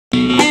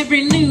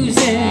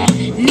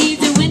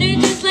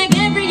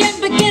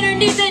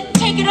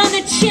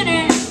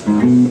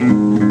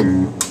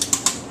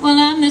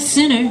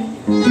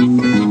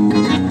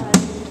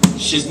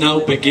she's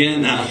no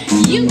beginner.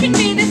 You can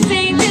be the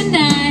saint and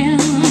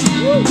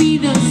I'll be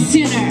the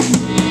sinner.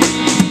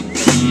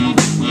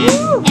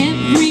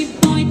 Every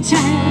boy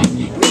child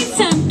needs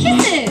some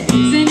kisses,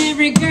 and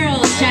every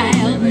girl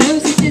child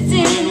knows what this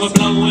is. When we're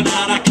blowing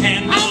out our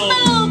candles, I'll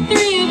follow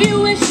 3 of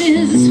your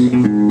wishes.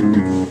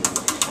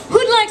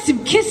 Who'd like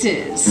some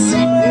kisses?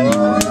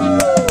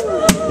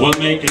 we're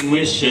making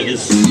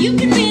wishes. You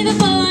can be the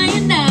boy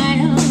and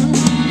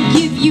I'll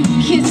give you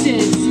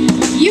kisses.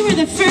 You were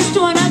the first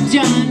one up,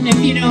 John, if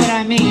you know what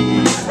I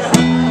mean.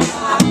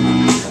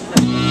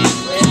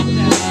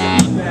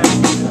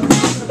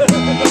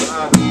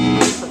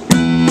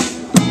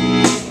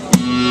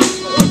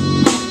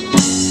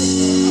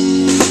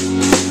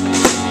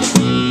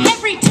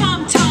 Every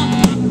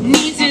tom-tom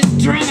needs his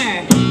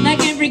drummer,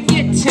 like every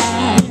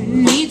guitar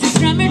needs a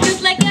drummer,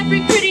 just like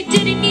every pretty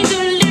ditty needs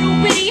a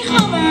little bitty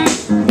hummer.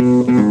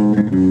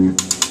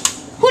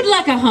 Who'd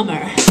like a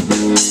hummer?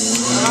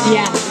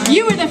 Yeah,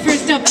 you were the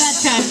first up that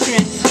time,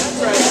 Chris.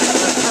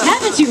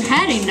 Haven't you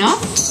had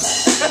enough?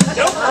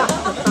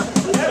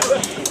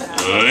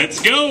 Let's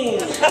go!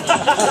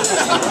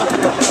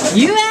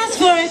 You asked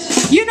for it.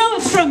 You know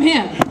it's from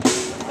him.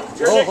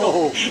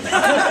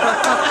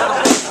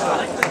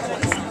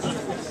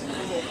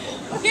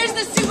 Here's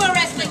the sumo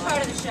wrestling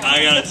part of the show.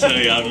 I gotta tell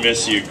you, I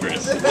miss you,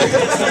 Chris.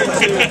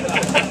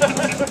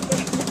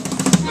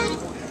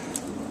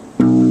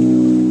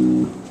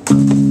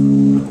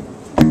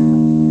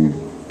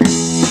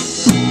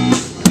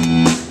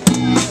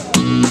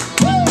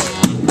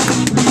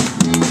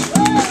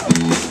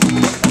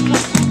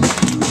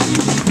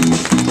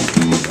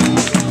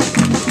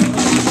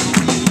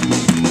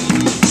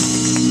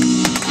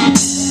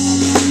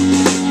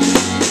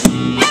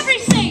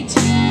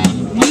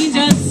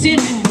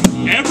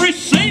 Every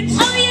saint!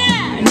 Oh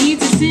yeah,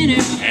 needs a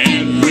sinner.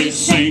 Every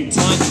saint!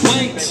 But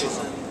wait,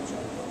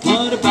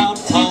 what about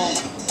Paul?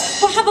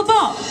 Well, have a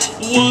ball.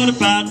 What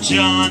about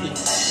John?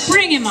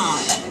 Bring him on.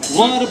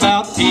 What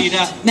about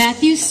Peter?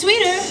 Matthew's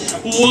sweeter.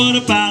 What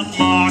about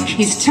Mark?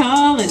 He's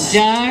tall and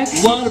dark.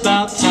 What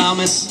about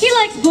Thomas? He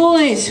likes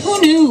boys. Who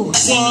knew?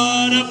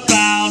 What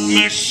about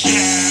Michelle?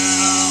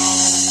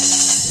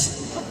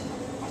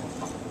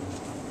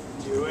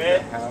 Do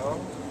it. How?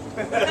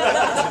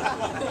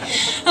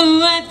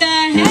 What the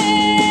hell?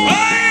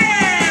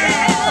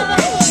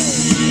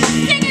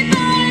 Sing it,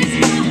 boys.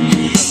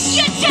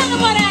 You tell them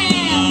what I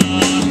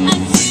am. A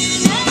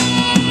sinner.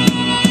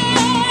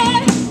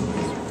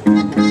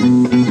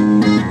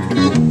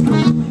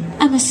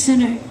 I'm a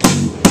sinner.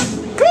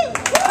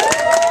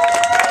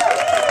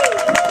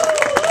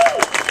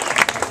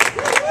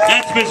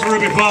 That's Miss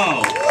Ruby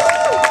Paul.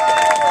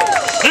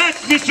 That's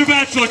Mr.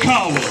 Bachelor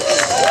Caldwell.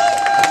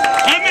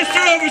 And Mr.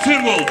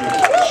 Overton Waldron.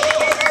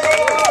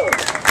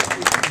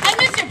 And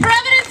Mr.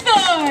 Providence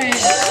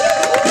Thorne.